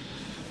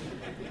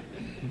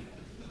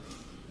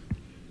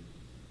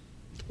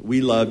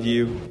 We love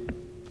you.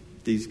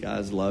 These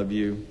guys love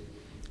you.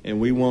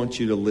 And we want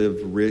you to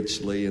live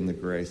richly in the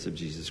grace of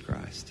Jesus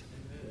Christ.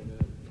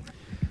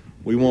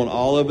 We want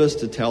all of us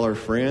to tell our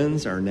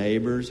friends, our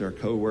neighbors, our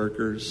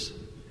coworkers,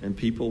 and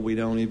people we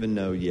don't even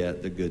know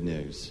yet the good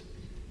news,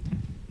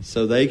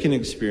 so they can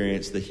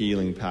experience the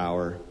healing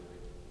power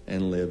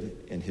and live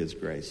in His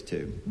grace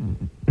too.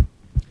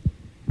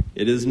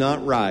 It is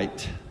not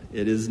right,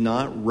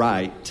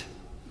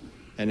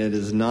 and it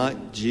is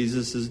not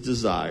Jesus'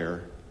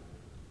 desire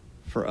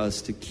for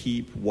us to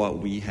keep what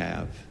we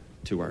have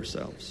to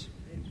ourselves.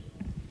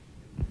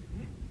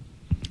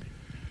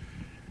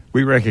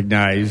 We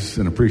recognize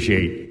and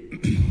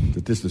appreciate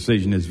that this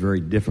decision is very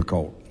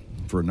difficult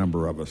for a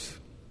number of us,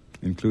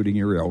 including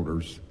your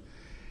elders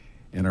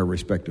and our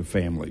respective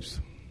families.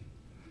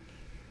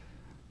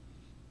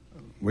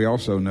 We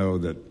also know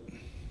that,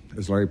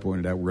 as Larry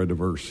pointed out, we're a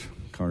diverse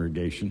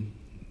congregation,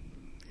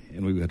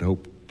 and we would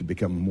hope to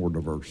become more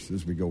diverse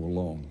as we go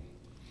along.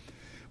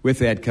 With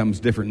that comes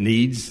different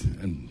needs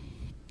and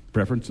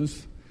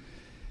preferences.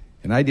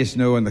 And I just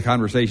know in the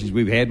conversations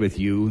we've had with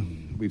you,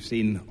 we've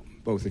seen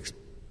both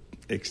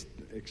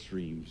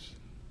extremes.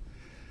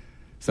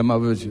 Some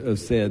of us have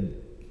said,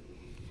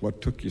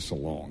 "What took you so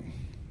long?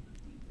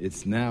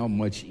 It's now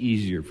much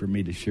easier for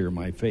me to share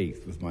my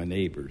faith with my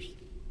neighbors."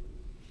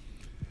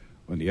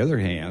 On the other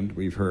hand,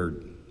 we've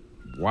heard,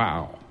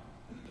 "Wow,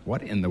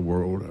 what in the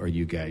world are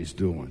you guys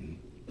doing?"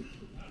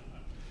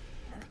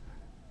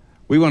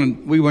 We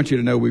want you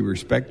to know we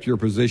respect your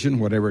position,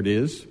 whatever it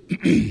is.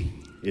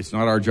 It's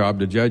not our job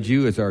to judge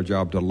you. It's our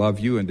job to love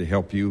you and to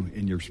help you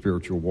in your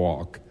spiritual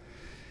walk.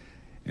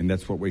 And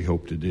that's what we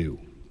hope to do.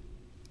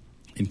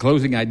 In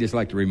closing, I'd just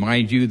like to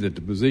remind you that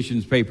the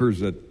positions papers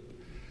that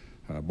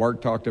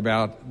Bart talked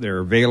about, they're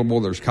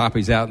available. There's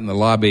copies out in the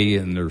lobby,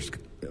 and there's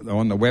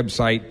on the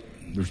website.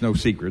 There's no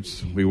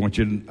secrets. We want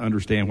you to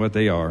understand what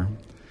they are.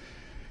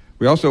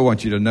 We also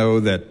want you to know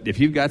that if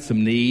you've got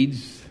some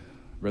needs,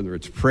 whether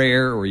it's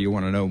prayer or you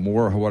want to know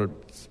more of what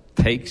it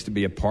takes to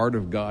be a part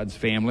of God's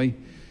family,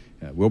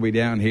 we'll be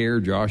down here.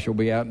 Josh will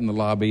be out in the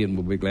lobby, and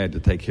we'll be glad to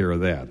take care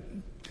of that.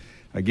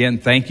 Again,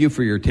 thank you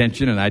for your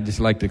attention, and I'd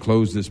just like to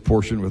close this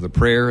portion with a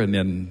prayer, and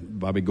then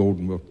Bobby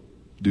Golden will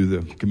do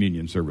the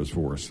communion service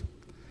for us.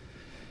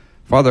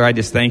 Father, I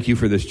just thank you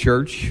for this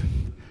church.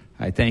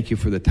 I thank you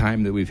for the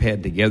time that we've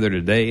had together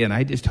today, and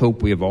I just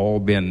hope we have all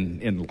been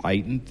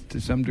enlightened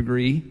to some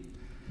degree.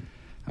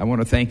 I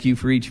want to thank you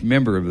for each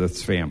member of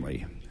this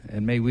family,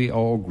 and may we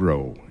all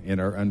grow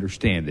in our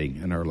understanding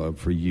and our love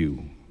for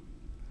you.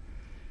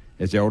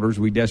 As elders,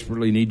 we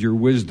desperately need your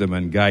wisdom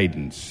and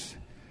guidance.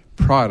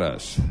 Prod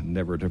us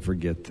never to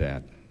forget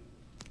that.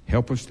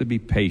 Help us to be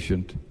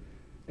patient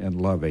and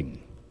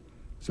loving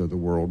so the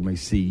world may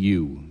see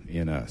you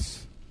in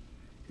us.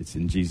 It's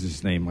in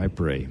Jesus' name I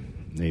pray.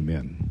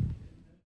 Amen.